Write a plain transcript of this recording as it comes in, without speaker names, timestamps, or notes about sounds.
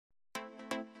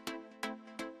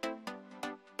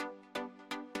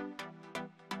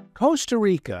Costa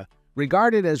Rica,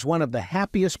 regarded as one of the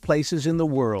happiest places in the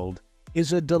world,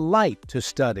 is a delight to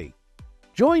study.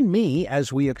 Join me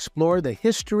as we explore the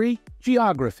history,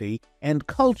 geography, and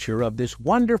culture of this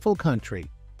wonderful country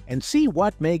and see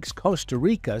what makes Costa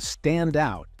Rica stand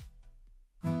out.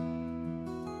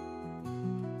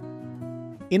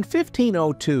 In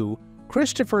 1502,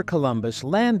 Christopher Columbus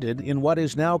landed in what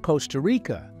is now Costa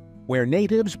Rica, where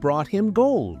natives brought him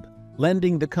gold,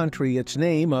 lending the country its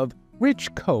name of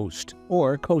Rich Coast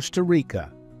or Costa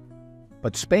Rica.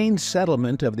 But Spain's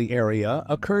settlement of the area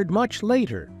occurred much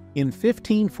later, in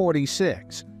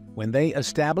 1546, when they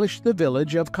established the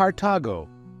village of Cartago.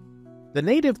 The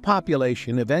native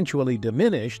population eventually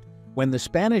diminished when the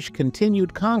Spanish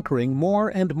continued conquering more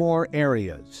and more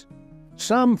areas.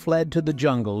 Some fled to the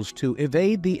jungles to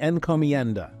evade the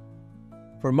encomienda.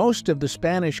 For most of the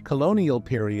Spanish colonial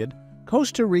period,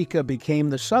 Costa Rica became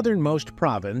the southernmost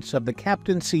province of the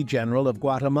Captaincy General of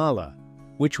Guatemala,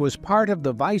 which was part of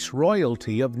the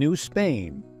Viceroyalty of New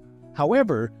Spain.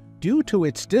 However, due to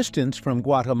its distance from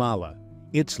Guatemala,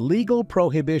 its legal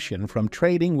prohibition from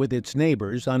trading with its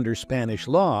neighbors under Spanish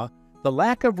law, the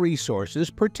lack of resources,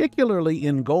 particularly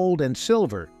in gold and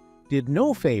silver, did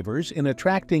no favors in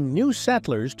attracting new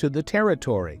settlers to the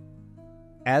territory.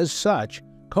 As such,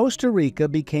 Costa Rica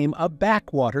became a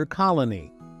backwater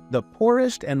colony, the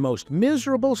poorest and most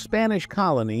miserable Spanish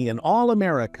colony in all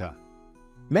America.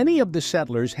 Many of the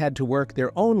settlers had to work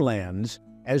their own lands,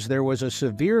 as there was a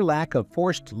severe lack of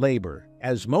forced labor,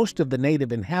 as most of the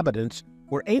native inhabitants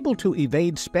were able to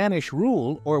evade Spanish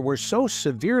rule or were so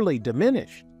severely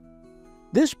diminished.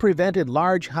 This prevented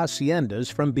large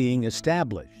haciendas from being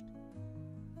established.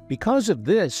 Because of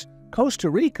this, Costa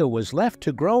Rica was left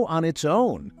to grow on its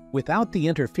own, without the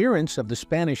interference of the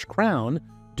Spanish crown,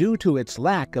 due to its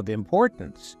lack of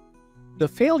importance. The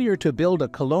failure to build a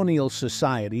colonial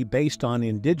society based on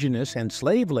indigenous and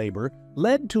slave labor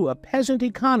led to a peasant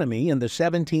economy in the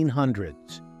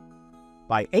 1700s.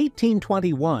 By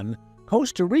 1821,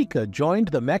 Costa Rica joined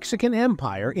the Mexican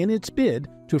Empire in its bid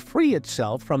to free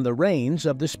itself from the reins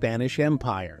of the Spanish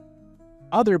Empire.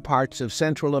 Other parts of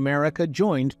Central America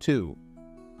joined too.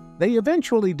 They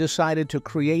eventually decided to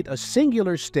create a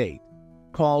singular state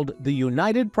called the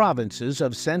United Provinces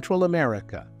of Central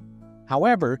America.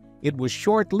 However, it was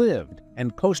short-lived,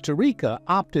 and Costa Rica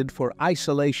opted for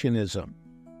isolationism.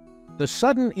 The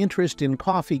sudden interest in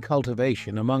coffee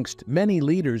cultivation amongst many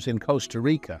leaders in Costa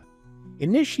Rica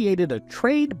initiated a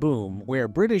trade boom where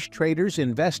British traders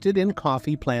invested in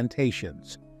coffee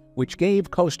plantations, which gave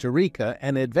Costa Rica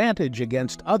an advantage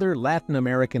against other Latin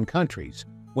American countries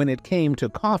when it came to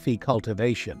coffee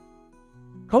cultivation.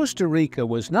 Costa Rica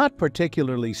was not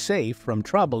particularly safe from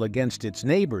trouble against its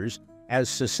neighbors, as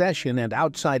secession and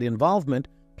outside involvement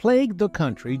plagued the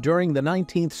country during the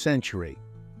 19th century.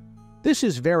 This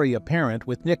is very apparent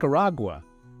with Nicaragua,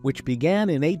 which began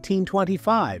in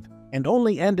 1825 and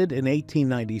only ended in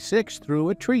 1896 through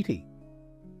a treaty.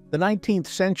 The 19th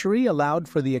century allowed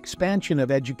for the expansion of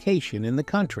education in the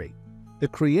country, the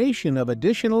creation of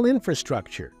additional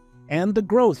infrastructure, and the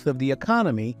growth of the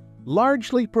economy,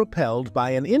 largely propelled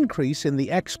by an increase in the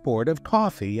export of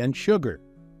coffee and sugar.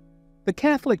 The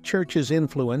Catholic Church's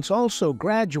influence also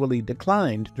gradually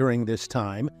declined during this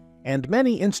time, and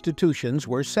many institutions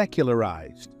were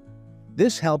secularized.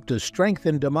 This helped to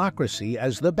strengthen democracy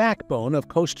as the backbone of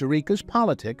Costa Rica's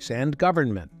politics and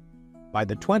government. By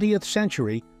the 20th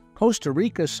century, Costa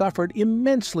Rica suffered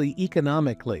immensely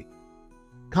economically.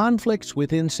 Conflicts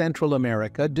within Central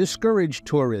America discouraged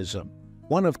tourism,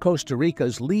 one of Costa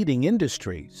Rica's leading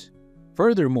industries.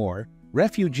 Furthermore,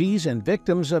 refugees and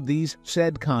victims of these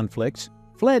said conflicts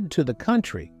fled to the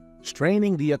country,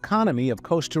 straining the economy of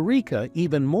Costa Rica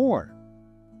even more.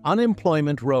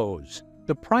 Unemployment rose,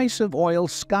 the price of oil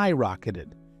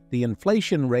skyrocketed, the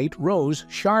inflation rate rose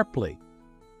sharply.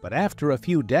 But after a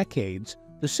few decades,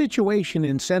 the situation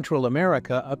in Central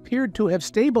America appeared to have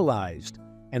stabilized,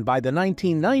 and by the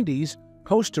 1990s,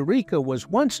 Costa Rica was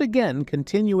once again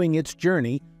continuing its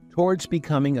journey towards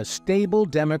becoming a stable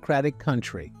democratic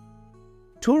country.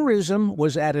 Tourism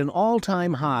was at an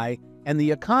all-time high, and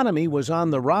the economy was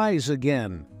on the rise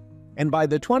again. And by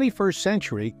the 21st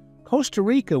century, Costa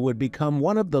Rica would become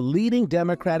one of the leading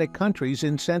democratic countries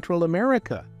in Central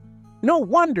America. No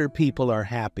wonder people are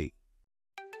happy.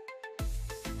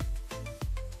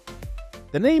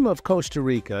 The name of Costa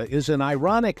Rica is an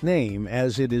ironic name,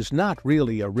 as it is not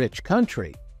really a rich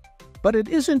country. But it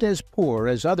isn't as poor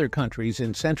as other countries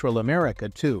in Central America,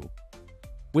 too.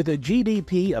 With a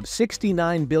GDP of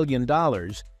 $69 billion,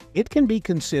 it can be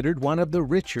considered one of the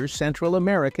richer Central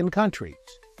American countries.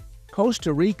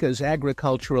 Costa Rica's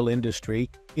agricultural industry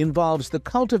involves the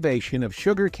cultivation of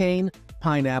sugarcane,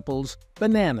 pineapples,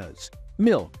 bananas,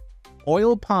 milk,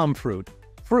 oil palm fruit,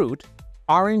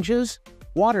 oranges,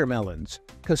 watermelons,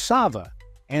 cassava,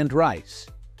 and rice.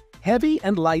 Heavy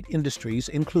and light industries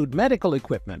include medical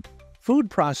equipment, food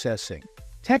processing,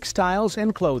 textiles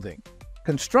and clothing,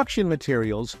 construction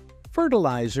materials,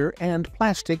 fertilizer, and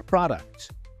plastic products.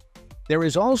 There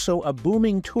is also a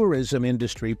booming tourism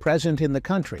industry present in the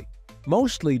country,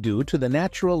 mostly due to the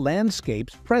natural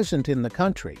landscapes present in the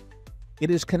country.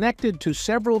 It is connected to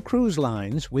several cruise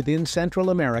lines within Central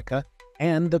America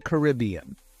and the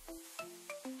Caribbean.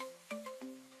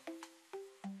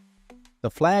 The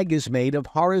flag is made of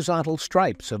horizontal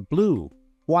stripes of blue,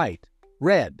 white,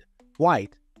 red,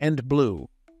 white, and blue.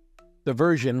 The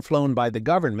version flown by the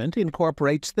government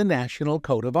incorporates the national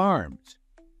coat of arms.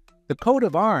 The coat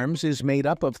of arms is made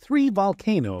up of 3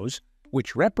 volcanoes,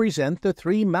 which represent the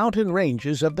 3 mountain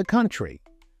ranges of the country,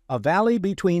 a valley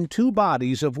between 2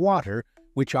 bodies of water,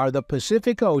 which are the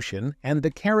Pacific Ocean and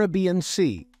the Caribbean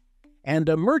Sea, and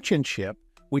a merchant ship,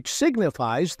 which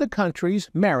signifies the country's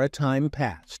maritime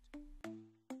past.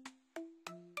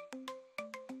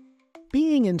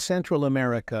 Being in Central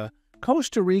America,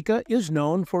 Costa Rica is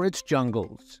known for its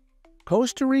jungles.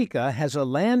 Costa Rica has a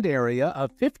land area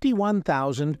of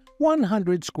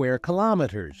 51,100 square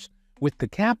kilometers, with the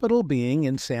capital being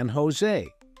in San Jose.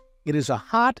 It is a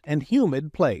hot and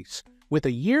humid place, with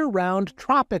a year-round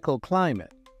tropical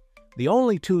climate. The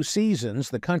only 2 seasons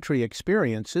the country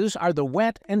experiences are the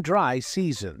wet and dry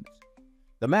seasons.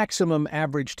 The maximum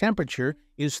average temperature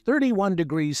is 31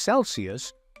 degrees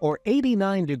Celsius or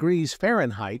 89 degrees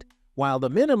Fahrenheit, while the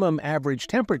minimum average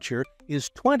temperature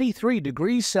is 23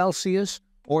 degrees Celsius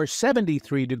or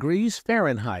 73 degrees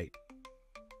Fahrenheit.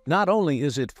 Not only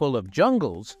is it full of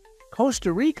jungles,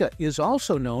 Costa Rica is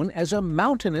also known as a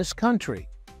mountainous country.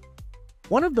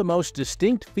 One of the most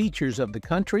distinct features of the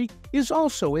country is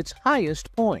also its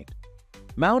highest point,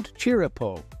 Mount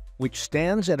Chirripó, which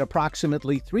stands at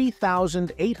approximately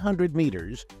 3,800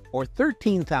 meters or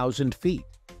 13,000 feet.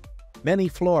 Many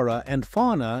flora and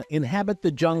fauna inhabit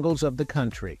the jungles of the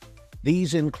country.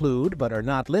 These include, but are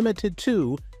not limited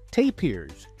to,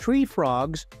 tapirs, tree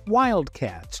frogs,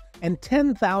 wildcats, and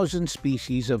 10,000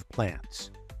 species of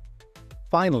plants.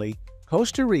 Finally,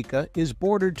 Costa Rica is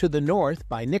bordered to the north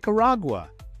by Nicaragua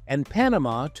and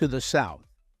Panama to the south.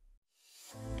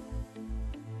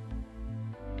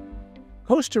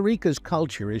 Costa Rica's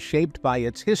culture is shaped by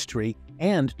its history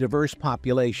and diverse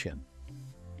population.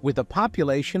 With a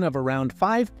population of around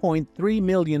 5.3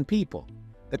 million people,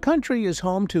 the country is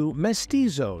home to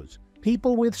mestizos,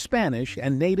 people with Spanish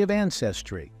and native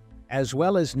ancestry, as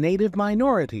well as native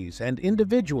minorities and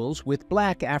individuals with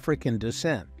Black African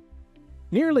descent.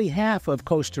 Nearly half of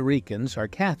Costa Ricans are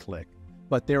Catholic,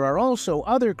 but there are also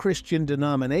other Christian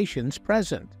denominations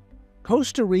present.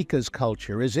 Costa Rica's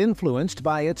culture is influenced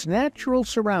by its natural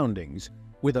surroundings,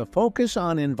 with a focus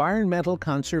on environmental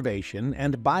conservation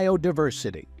and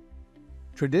biodiversity.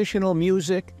 Traditional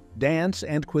music, dance,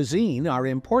 and cuisine are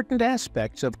important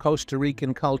aspects of Costa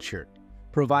Rican culture,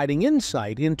 providing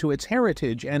insight into its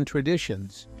heritage and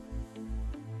traditions.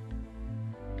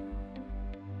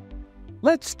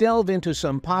 Let's delve into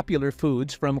some popular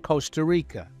foods from Costa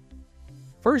Rica.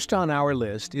 First on our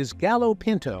list is gallo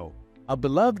pinto, a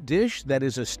beloved dish that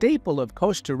is a staple of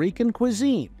Costa Rican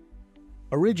cuisine.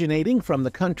 Originating from the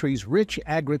country's rich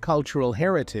agricultural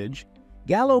heritage,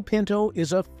 gallo pinto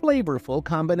is a flavorful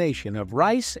combination of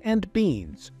rice and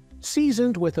beans,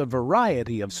 seasoned with a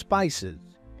variety of spices.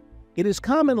 It is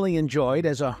commonly enjoyed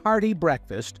as a hearty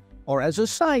breakfast or as a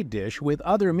side dish with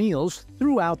other meals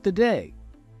throughout the day.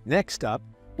 Next up,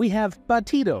 we have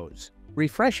batidos,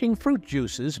 refreshing fruit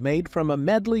juices made from a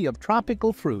medley of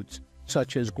tropical fruits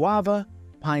such as guava,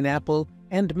 pineapple,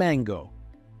 and mango.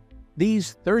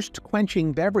 These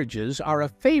thirst-quenching beverages are a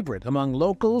favorite among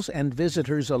locals and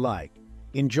visitors alike,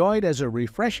 enjoyed as a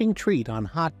refreshing treat on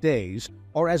hot days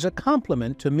or as a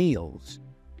complement to meals.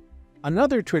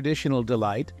 Another traditional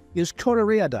delight is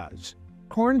chorreadas,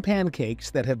 corn pancakes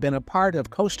that have been a part of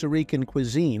Costa Rican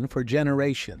cuisine for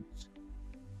generations.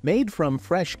 Made from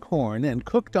fresh corn and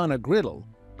cooked on a griddle,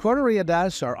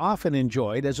 chorreadas are often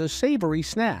enjoyed as a savory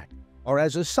snack or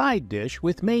as a side dish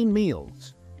with main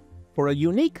meals. For a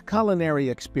unique culinary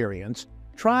experience,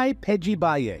 try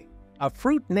pejibaye, a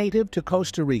fruit native to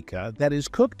Costa Rica that is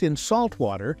cooked in salt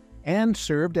water and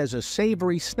served as a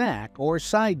savory snack or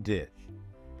side dish.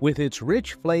 With its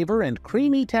rich flavor and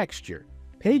creamy texture,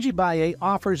 pejibaye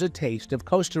offers a taste of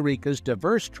Costa Rica's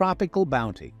diverse tropical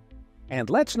bounty. And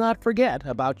let's not forget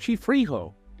about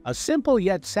chifrijo, a simple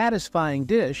yet satisfying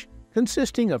dish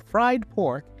consisting of fried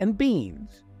pork and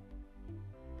beans.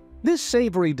 This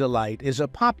savory delight is a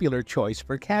popular choice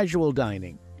for casual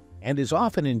dining and is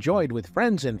often enjoyed with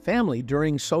friends and family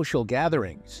during social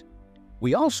gatherings.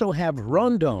 We also have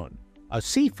rondon, a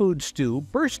seafood stew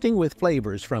bursting with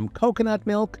flavors from coconut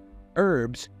milk,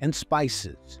 herbs, and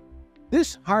spices.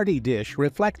 This hearty dish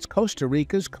reflects Costa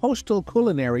Rica's coastal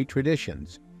culinary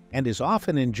traditions and is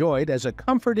often enjoyed as a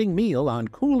comforting meal on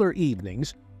cooler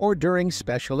evenings or during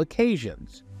special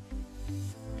occasions.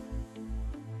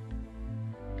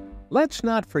 Let's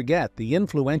not forget the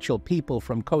influential people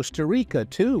from Costa Rica,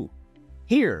 too.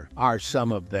 Here are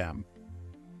some of them.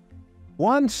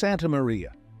 Juan Santamaria,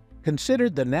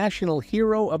 considered the national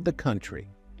hero of the country.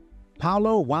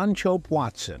 Paulo Wanchope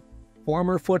Watson,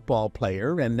 former football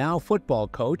player and now football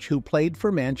coach who played for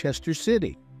Manchester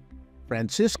City.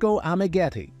 Francisco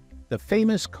Amiguetti, the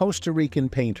famous Costa Rican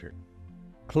painter.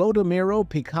 Clodomiro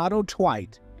Picado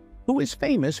Twite, who is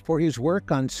famous for his work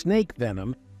on snake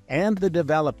venom and the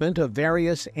development of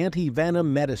various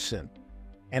anti-venom medicine.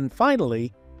 And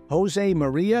finally, Jose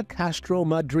Maria Castro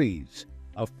Madriz,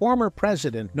 a former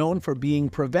president known for being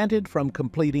prevented from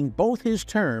completing both his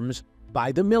terms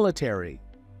by the military.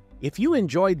 If you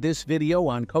enjoyed this video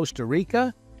on Costa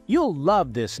Rica, you'll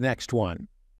love this next one.